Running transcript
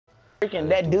freaking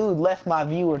that dude left my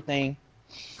viewer thing.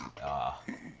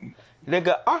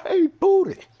 Nigga, I ate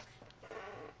booty.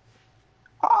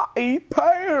 I eat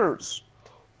pears.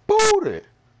 Booty.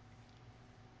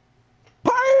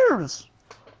 Pears.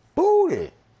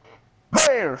 Booty.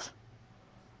 Pears.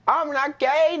 I'm not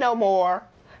gay no more.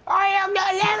 I am the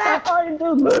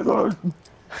liver.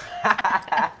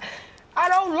 I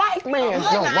don't like men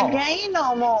I'm no not more. gay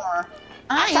no more.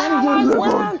 I I am don't the like liver.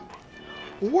 women.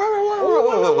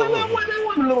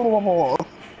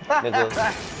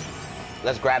 Nigga,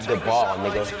 let's grab the ball,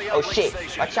 nigga. Oh shit,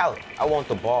 watch out. I want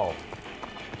the ball.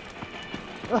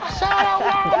 That's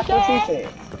what she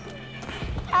said.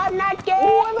 I'm not gay.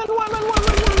 Women.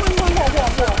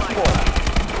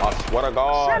 I swear to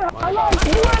God. Shut up, My I God,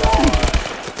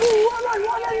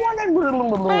 like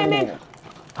women.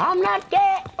 I'm not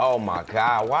gay. Oh my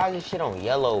God, why is this shit on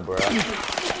yellow, bro?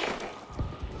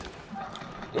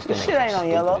 This shit ain't on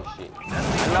yellow. Shit.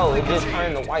 I know, it just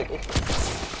turned to white.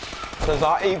 Cause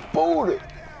I ate booty.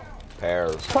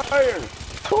 Pears.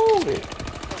 Booty.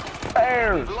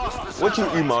 Pears. What you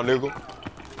eat, my nigga?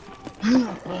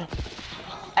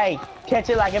 Hey, catch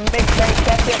it like a mixtape,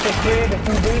 catch it at the crib if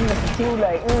you reading it's too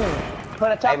late.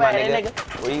 Put a top Hey, my at it, nigga.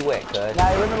 nigga. Where you at, cuz? Now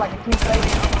you looking like a cheesesteak.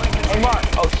 Hey, Mark.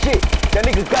 Oh shit, that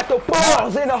nigga got the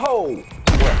balls in the hole.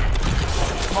 What?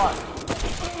 Mark.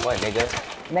 What, nigga?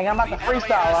 Nigga, I'm about to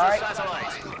freestyle, alright?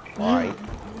 Alright.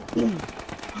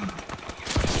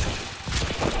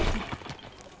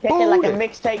 Catch it like a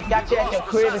mixtape, got you at your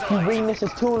crib if you reading this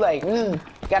is too late.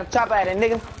 Got a top at it,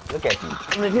 nigga. Look at you.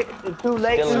 It's too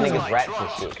late. Stealing niggas raps and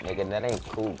shit, nigga. That ain't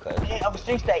cool, cuz. Yeah, I'm a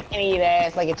street steak and eat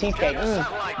ass like a cheesesteak.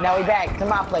 Now we back to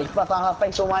my place. Bust on her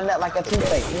face with my nut like a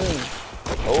toothpaste.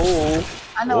 Oh.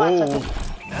 I know I took it.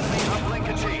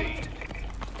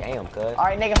 Damn, cuz.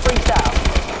 Alright, nigga, freestyle.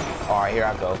 Alright, here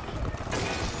I go.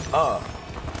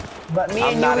 But me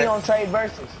and you, we gonna trade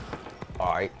verses.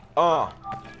 Alright.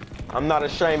 I'm not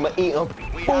ashamed of eating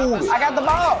food. I got the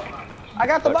ball. I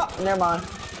got the ball. Never mind.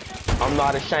 I'm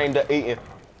not ashamed of eating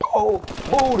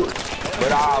booty.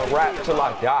 But I'll rap till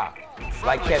I die.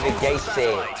 Like Kevin Gates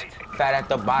said. Fat at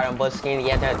the bottom, but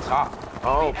skinny at the top. I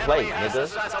don't play, nigga.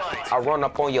 I run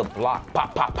up on your block.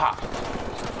 Pop, pop, pop.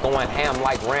 Going ham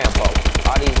like Rambo.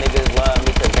 All these niggas love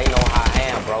me cause they know how I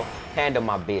am, bro. Handle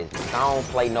my business. I don't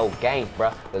play no games,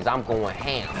 bro. Cause I'm going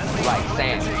ham like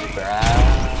sandwich, bro.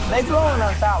 They blowing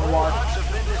us out, Mark.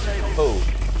 Who?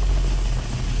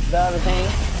 The other team.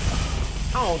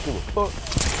 I don't give a fuck.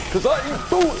 Cause I eat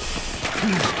food.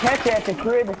 Catch it at the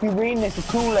crib if you reading this, it's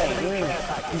too late.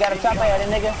 You got a top at it,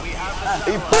 nigga.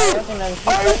 Eat food. I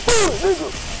eat food, nigga.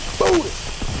 Food.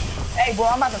 Hey, bro,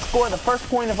 I'm about to score the first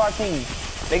point of our team.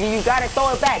 Nigga, you got it.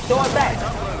 Throw it back. Throw it back.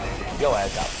 Yo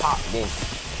ass got popped, then.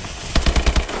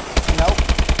 Nope.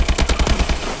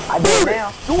 I did it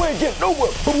now. You ain't getting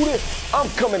nowhere, booty. I'm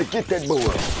coming to get that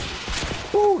booty.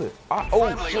 Booty. Oh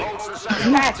shit.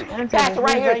 Pass it. Pass it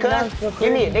right here, cuz.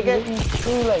 Give me it, nigga.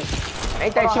 Too late.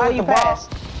 Ain't that you with the ball?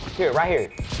 Here, right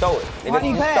here. Throw it. Nigga,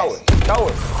 just throw it. Throw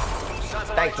it.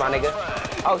 Thanks, my nigga.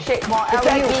 Oh shit. Come on,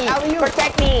 Protect me. alley-oop.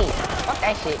 Protect me. Fuck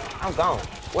that shit. I'm gone.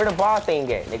 Where the ball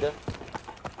thing at, nigga?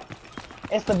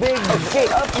 It's the big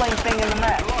uplink thing in the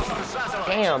map.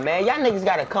 Damn, man. Y'all niggas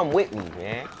gotta come with me,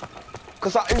 man.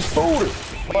 Cause I eat food.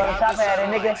 Boy, the top at it,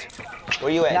 nigga.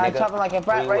 Where you at, now nigga? Now chopping like a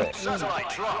frat Where you race.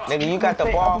 Nigga, you got the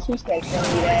ball. Cheesesteak, then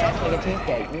eat ass like a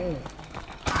cheesesteak.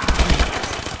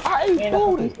 I eat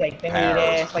booty. Cheesesteak, then eat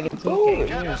ass like a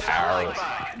cheesesteak.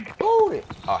 Booty.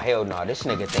 Oh, hell no. This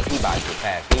nigga think he about to get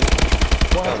past me.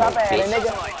 Boy, top at it,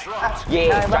 nigga.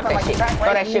 Yeah, drop that shit.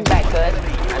 Throw that shit back, cuz.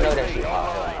 I know that shit. Oh,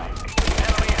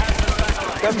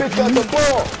 that bitch got the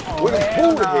ball. Where the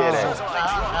booty head at?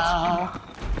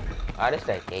 Oh, this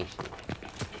that gay shit.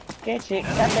 Get shit.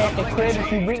 Got that at the crib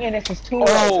if you bring in this is too late.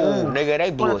 Oh, nigga,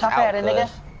 they blew us out, cuz.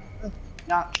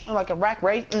 Nah, like a rack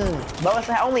race. But it's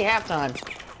only halftime.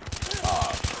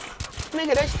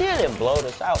 Nigga, they still didn't blow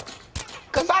us out.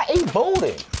 Cause I eat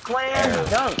booty. Slam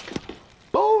dunk.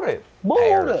 Booty.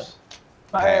 Pears.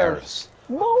 Pears.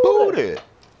 Booty.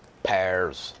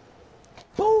 Pears.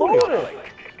 Booty.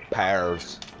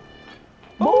 Pears.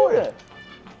 Booty.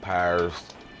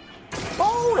 Pears.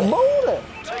 Booty. Booty.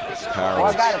 Oh,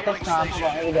 I Pears. got it this time. Come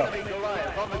on, here we go.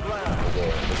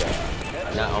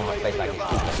 Not on her face like it's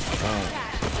stupid.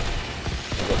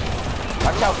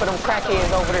 Watch out for them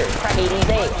crackheads over there. Crackhead these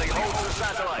eggs.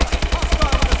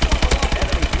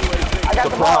 I got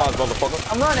the ball.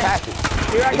 I'm running.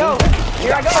 Here I go.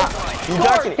 Here I go. You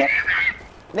dunking it.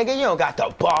 Nigga, you don't got the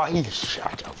ball. He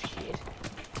shot your shit.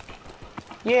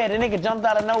 Yeah, the nigga jumped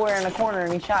out of nowhere in the corner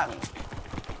and he shot me.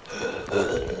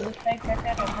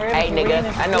 Hey,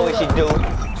 nigga, I know what you do.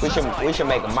 We should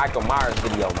make a Michael Myers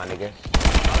video, my nigga.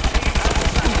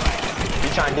 You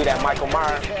trying to do that Michael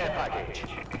Myers?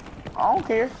 I don't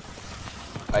care.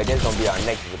 Alright, this is gonna be our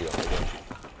next video,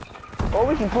 nigga. Or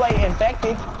we can play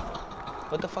Infected.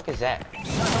 What the fuck is that?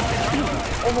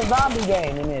 It's a zombie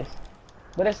game in this.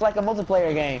 But it's like a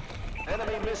multiplayer game.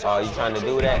 Oh, you trying to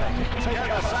do that?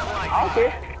 I don't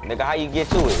care. Nigga, how you get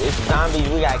to it? It's zombies,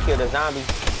 we gotta kill the zombies.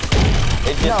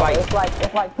 It's just No, like...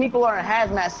 it's like people are in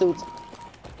hazmat suits.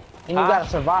 And you gotta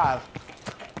survive.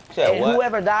 Said And what?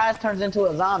 whoever dies turns into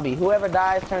a zombie. Whoever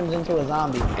dies turns into a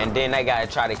zombie. And then they gotta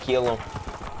try to kill them.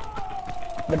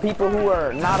 The people who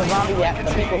are not a zombie,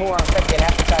 the people who are infected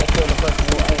have to try to kill the person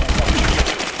who ain't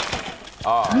infected.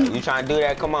 Oh, you trying to do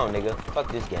that? Come on, nigga.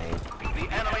 Fuck this game.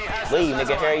 Leave,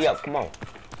 nigga. Hurry up. Come on.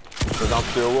 Cause I'm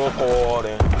still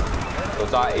recording.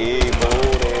 Cause I ain't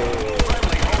booty.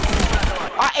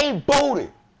 I ain't booty.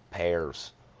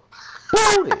 Pears.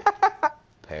 Booty.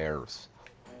 Pears.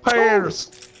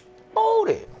 Pears.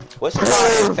 Booty. What's it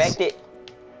called? Infected?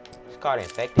 It's called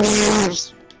infected.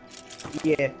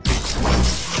 Yeah.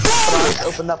 Let's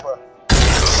open up a...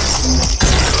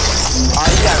 Oh,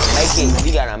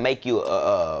 you gotta make you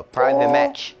a private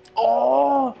match.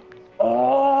 Oh.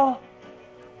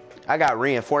 I got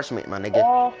reinforcement, my nigga.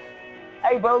 Oh.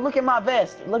 Hey, bro, look at my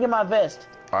vest. Look at my vest.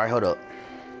 All right, hold up.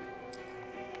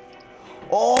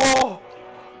 Oh.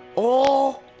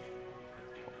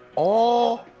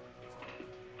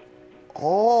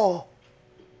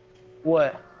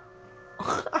 What?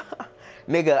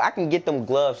 Nigga, I can get them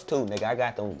gloves too, nigga. I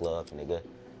got them gloves, nigga.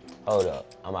 Hold up.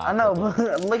 I'm out. I know,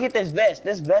 but look at this vest.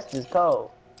 This vest is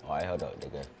cold. Alright, hold up,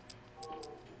 nigga.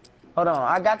 Hold on,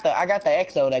 I got the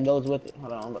EXO that goes with it.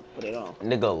 Hold on, I'm about to put it on.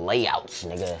 Nigga, layouts,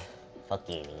 nigga.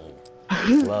 Fucking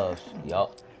gloves.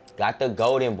 Yup. Got the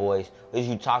golden boys. What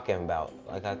you talking about?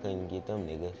 Like I couldn't get them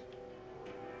niggas.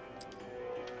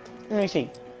 Let me see.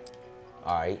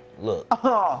 Alright, look.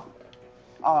 Oh.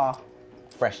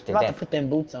 Fresh to I'm about to death. put them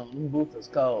boots on. Them boots is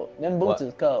cold. Them boots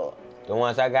is cold. The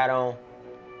ones I got on?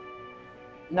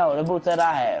 No, the boots that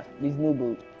I have. These new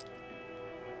boots.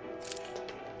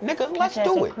 Nigga, let's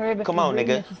do it. Come on,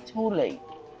 nigga. It's too late.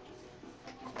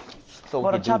 So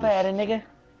What we a can do chopper this. at it, nigga.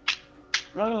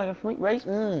 Looking like a freak race.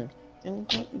 Come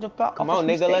on,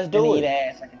 nigga, let's do it.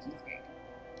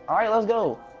 Alright, let's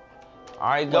go.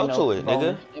 Alright, go to it,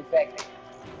 nigga. Infected.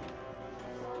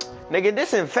 Nigga,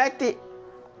 this infected?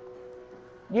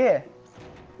 Yeah.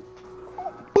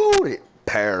 Booty.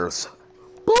 Pears.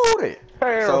 Booty.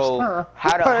 Pears. So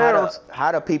Pears.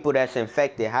 how the people that's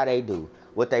infected, how they do?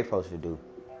 What they supposed to do?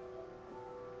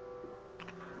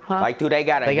 Huh? Like, do they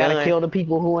got a gun? They gotta kill the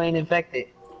people who ain't infected.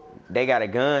 They got a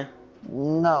gun?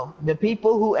 No, the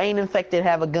people who ain't infected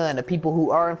have a gun. The people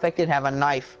who are infected have a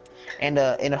knife and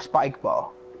a spike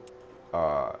ball.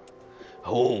 Oh,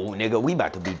 nigga, we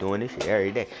about to be doing this shit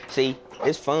every day. See,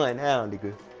 it's fun now,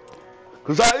 nigga.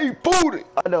 Cause I eat booty.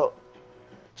 I know.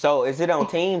 So, is it on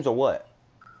teams or what?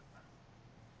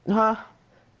 Huh?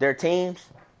 They're teams?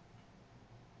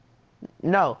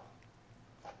 No.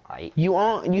 Aight.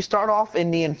 You start off in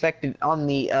the infected on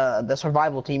the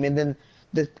survival team, and then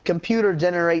the computer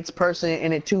generates person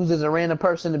and it chooses a random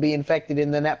person to be infected,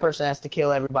 and then that person has to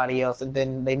kill everybody else, and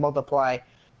then they multiply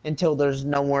until there's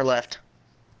no more left.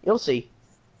 You'll see.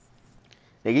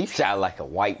 Nigga, you sound like a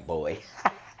white boy.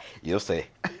 You'll see.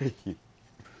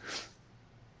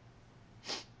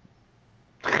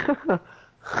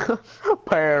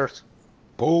 Pears.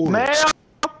 Booty. Man.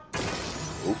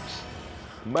 Oops.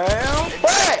 Man.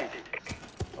 What?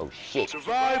 Oh shit.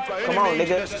 Survive by Come any on, means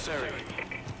nigga. necessary.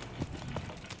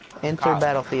 Enter Cop.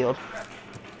 battlefield.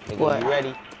 Nigga, What? you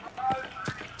ready?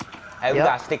 Hey, we Yep.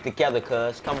 gotta stick together,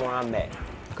 cuz. Come where I'm at.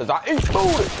 Cause I eat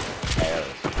booty.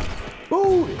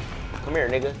 Booty. Come here,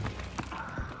 nigga.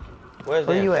 Where's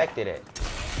the Where you at? infected at?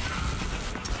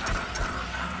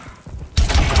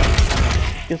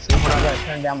 You'll see when I gotta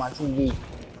turn down my TV.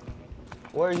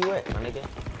 Where are you at, my nigga?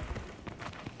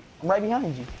 I'm right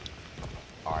behind you.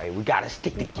 Alright, we gotta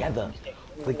stick together.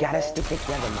 We gotta stick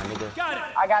together, my nigga.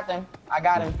 I got them. I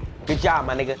got him. Good job,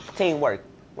 my nigga. Teamwork.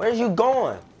 Where's you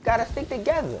going? Gotta stick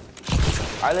together.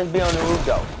 Alright, let's be on the roof,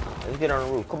 though. Let's get on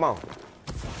the roof. Come on.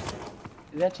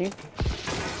 Is that you?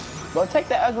 Bro, take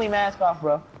that ugly mask off,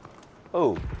 bro.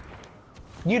 Who?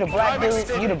 You the black dude.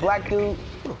 You the black dude.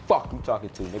 Who the fuck you talking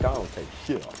to, nigga? I don't take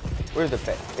shit off. Where's the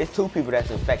fact? It's two people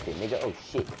that's infected, nigga. Oh,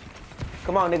 shit.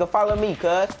 Come on, nigga. Follow me,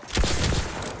 cuz.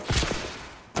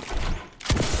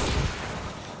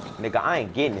 Nigga, I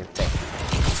ain't getting infected.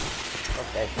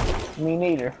 Fuck that shit. Me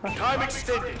neither. Time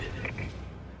extended.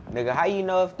 Nigga, how you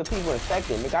know if the people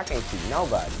infected? Nigga, I can't see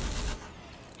nobody.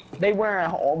 They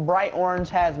wearing bright orange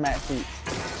hazmat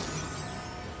suits.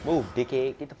 Move,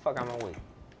 dickhead. Get the fuck out of my way.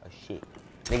 Oh, shit.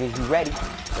 Niggas, you ready?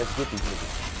 Let's get these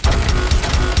niggas.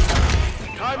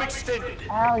 Time extended.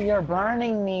 Oh, you're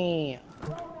burning me.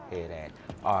 Hear that.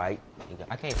 Alright.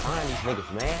 I can't find these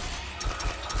niggas, man.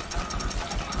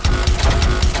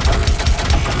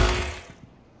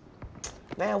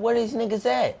 Man, where these niggas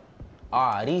at?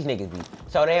 Ah, these niggas be.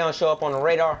 So they don't show up on the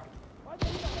radar?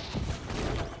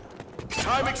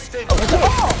 Time extended.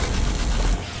 Oh,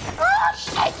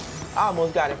 shit. I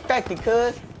almost got infected,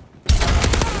 cuz.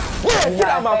 Get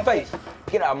out of my face.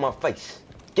 Get out of my face.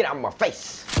 Get out of my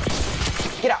face.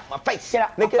 Get out of my face. Get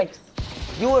out nigga. my face.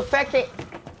 You infected?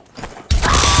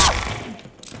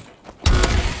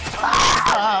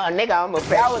 Nigga, I'm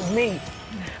infected. That was me.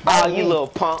 Oh, you little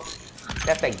punk.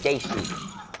 That's that gay shit.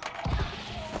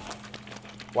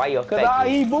 Why you Cause I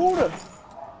affected? eat Buddha.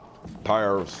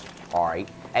 Purrs. Alright.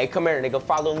 Hey, come here, nigga.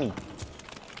 Follow me.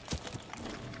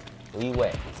 Where you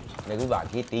at? Nigga, we about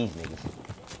to get these niggas.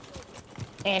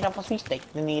 And up a sweet steak.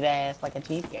 You need ass like a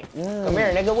cheesecake. Come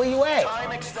here, nigga. Where you at?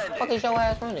 Time extended. Fuck is your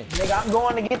ass running? Nigga, I'm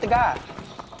going to get the guy.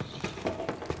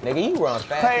 Nigga, you run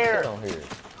fast Fair. as shit on here.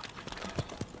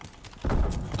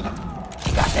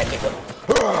 Got that nigga.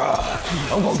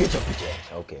 I'm gonna get your bitch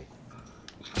ass. Okay.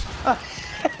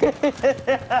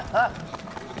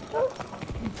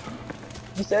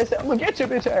 He says, I'm gonna get your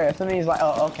bitch ass. And then he's like,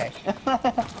 oh, okay.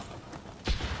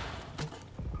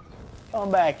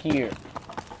 Come back here.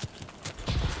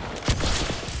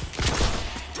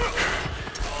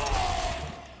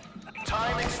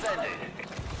 Time extended.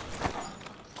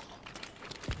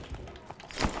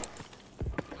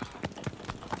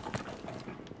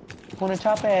 Wanna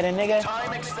top at it, nigga?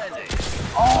 Time extended.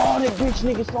 Oh, that bitch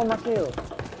nigga stole my kill.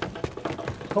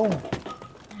 Boom.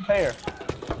 Fair.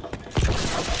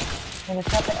 Wanna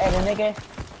top it at it, nigga?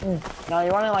 No,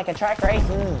 you're running like a track race.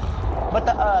 But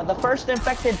the first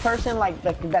infected person, like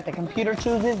that the computer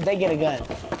chooses, they get a gun.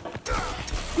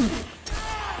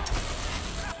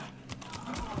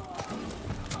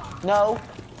 No.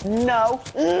 No.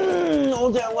 Oh,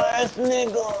 that last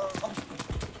nigga.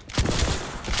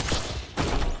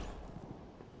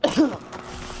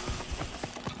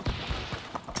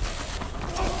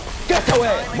 Get your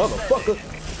ass, motherfucker!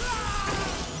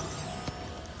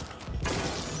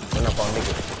 Run up on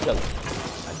nigga, kill him.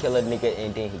 I kill a nigga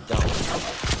and then he gone.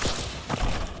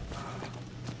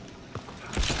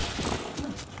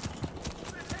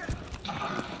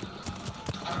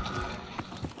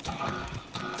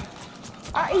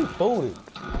 I eat food.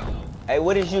 Hey,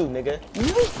 what is you, nigga?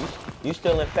 You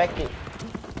still infected?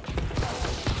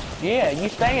 Yeah, you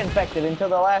stay infected until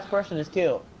the last person is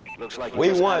killed. Looks like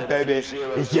We won, baby.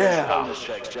 Yeah.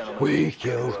 We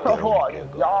killed them. Oh,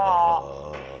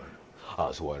 yeah.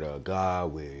 I swear to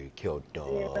God, we killed them.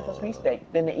 Yeah, that's a sweet steak.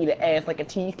 Then they eat an ass like a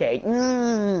cheesecake.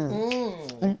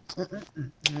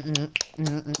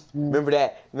 Remember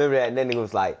that? And then it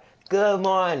was like, good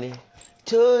morning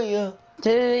to you. To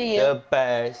you. The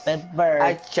birds. The birds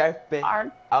I chirping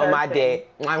are on my chirping. dick.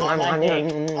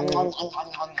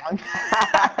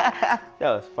 That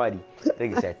was funny.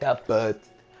 Nigga said, the birds.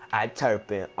 I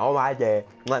chirping on my dick.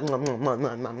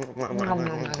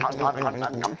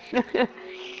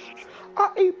 I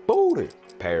eat booty.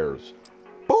 Pears.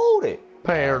 Booty.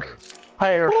 Pears.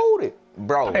 Pears. Booty.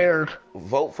 Bro. Pears.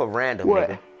 Vote for random, What?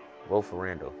 nigga. Vote for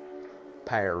random.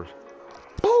 Pears.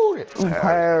 Booty.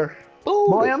 Pears.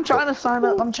 Booty. Boy, I'm trying to sign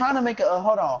up. I'm trying to make a.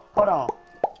 Hold on.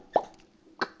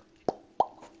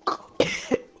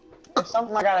 There's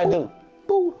something I gotta do.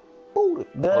 Booty.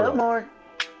 Good morning.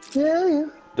 Yeah, yeah.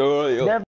 Do you?